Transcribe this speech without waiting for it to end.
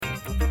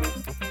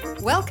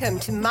Welcome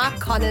to Mark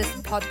Connor's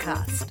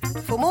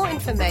podcast. For more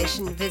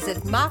information, visit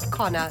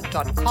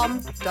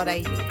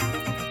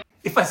markconnor.com.au.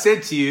 If I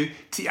said to you,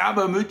 te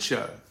amo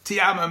mucho,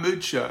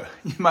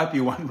 you might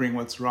be wondering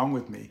what's wrong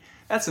with me.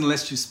 That's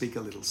unless you speak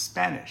a little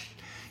Spanish.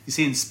 You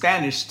see, in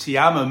Spanish, te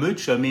amo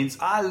mucho means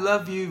I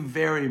love you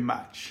very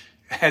much.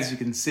 As you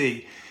can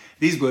see,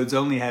 these words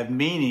only have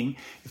meaning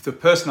if the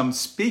person I'm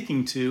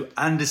speaking to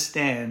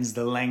understands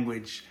the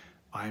language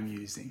I'm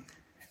using.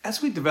 As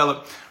we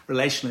develop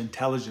relational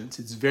intelligence,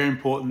 it's very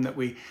important that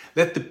we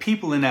let the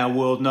people in our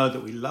world know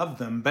that we love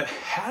them. But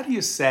how do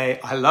you say,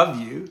 I love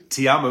you,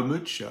 te amo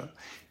mucho,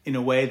 in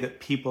a way that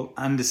people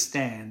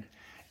understand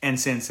and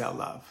sense our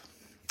love?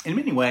 In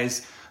many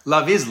ways,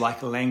 love is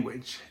like a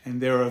language, and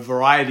there are a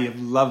variety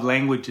of love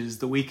languages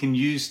that we can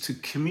use to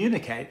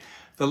communicate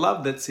the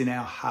love that's in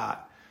our heart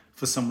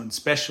for someone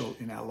special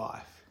in our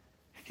life.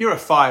 Here are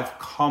 5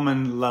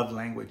 common love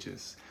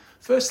languages.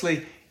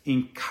 Firstly,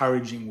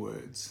 encouraging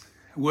words.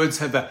 Words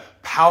have a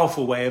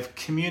powerful way of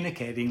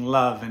communicating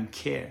love and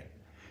care.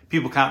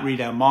 People can't read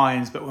our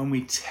minds, but when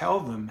we tell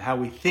them how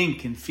we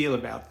think and feel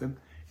about them,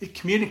 it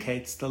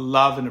communicates the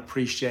love and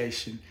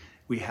appreciation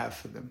we have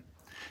for them.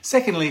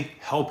 Secondly,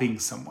 helping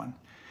someone.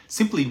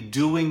 Simply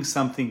doing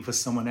something for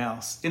someone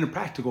else in a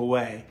practical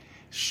way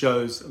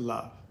shows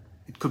love.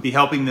 It could be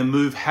helping them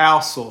move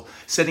house or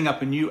setting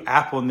up a new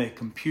app on their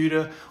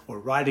computer or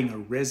writing a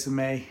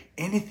resume.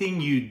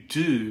 Anything you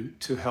do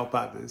to help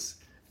others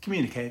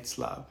communicates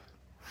love.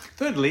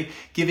 Thirdly,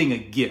 giving a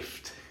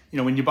gift.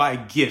 When you buy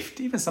a gift,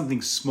 even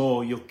something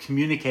small, you're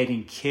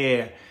communicating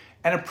care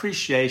and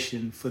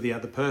appreciation for the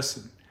other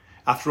person.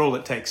 After all,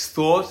 it takes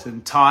thought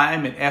and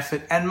time and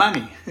effort and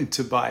money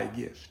to buy a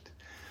gift.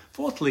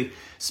 Fourthly,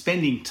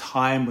 spending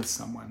time with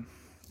someone.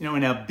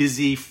 In our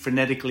busy,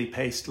 frenetically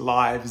paced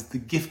lives, the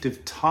gift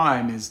of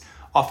time is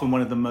often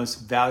one of the most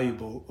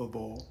valuable of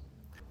all.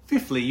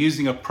 Fifthly,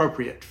 using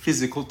appropriate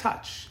physical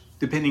touch,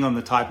 depending on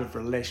the type of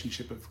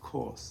relationship, of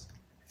course.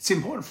 It's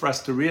important for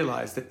us to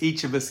realize that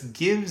each of us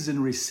gives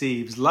and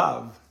receives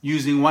love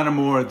using one or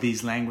more of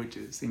these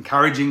languages: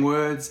 encouraging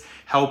words,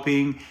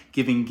 helping,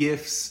 giving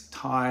gifts,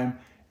 time,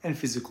 and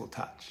physical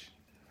touch.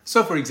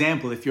 So, for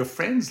example, if your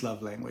friend's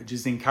love language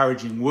is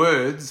encouraging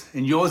words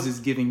and yours is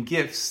giving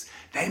gifts,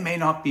 they may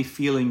not be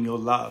feeling your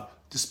love,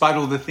 despite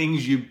all the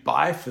things you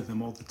buy for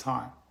them all the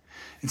time.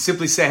 And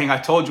simply saying, I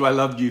told you I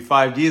loved you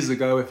 5 years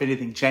ago, if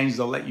anything changes,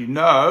 I'll let you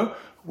know,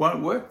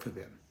 won't work for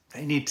them.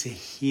 They need to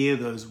hear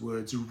those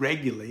words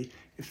regularly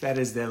if that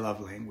is their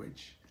love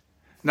language.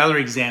 Another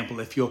example,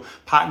 if your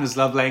partner's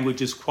love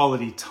language is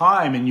quality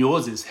time and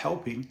yours is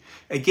helping,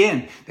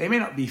 again, they may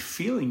not be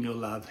feeling your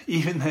love,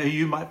 even though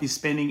you might be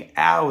spending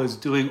hours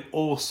doing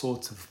all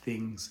sorts of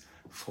things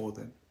for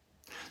them.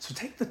 So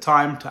take the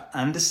time to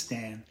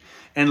understand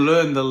and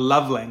learn the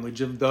love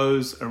language of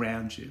those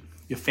around you,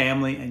 your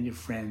family and your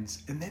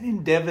friends, and then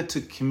endeavor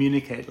to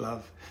communicate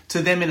love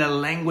to them in a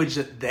language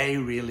that they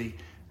really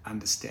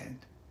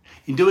understand.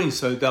 In doing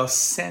so, they'll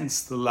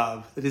sense the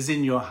love that is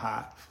in your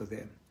heart for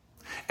them.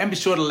 And be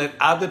sure to let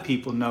other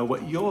people know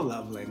what your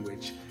love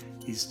language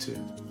is too.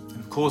 And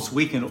of course,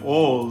 we can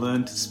all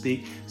learn to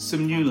speak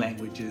some new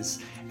languages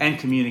and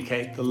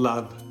communicate the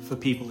love for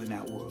people in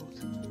our world.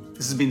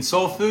 This has been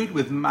Soul Food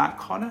with Mark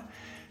Connor.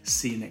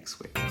 See you next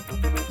week.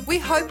 We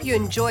hope you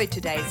enjoyed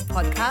today's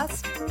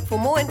podcast. For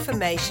more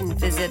information,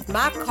 visit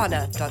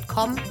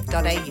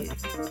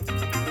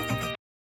markconnor.com.au.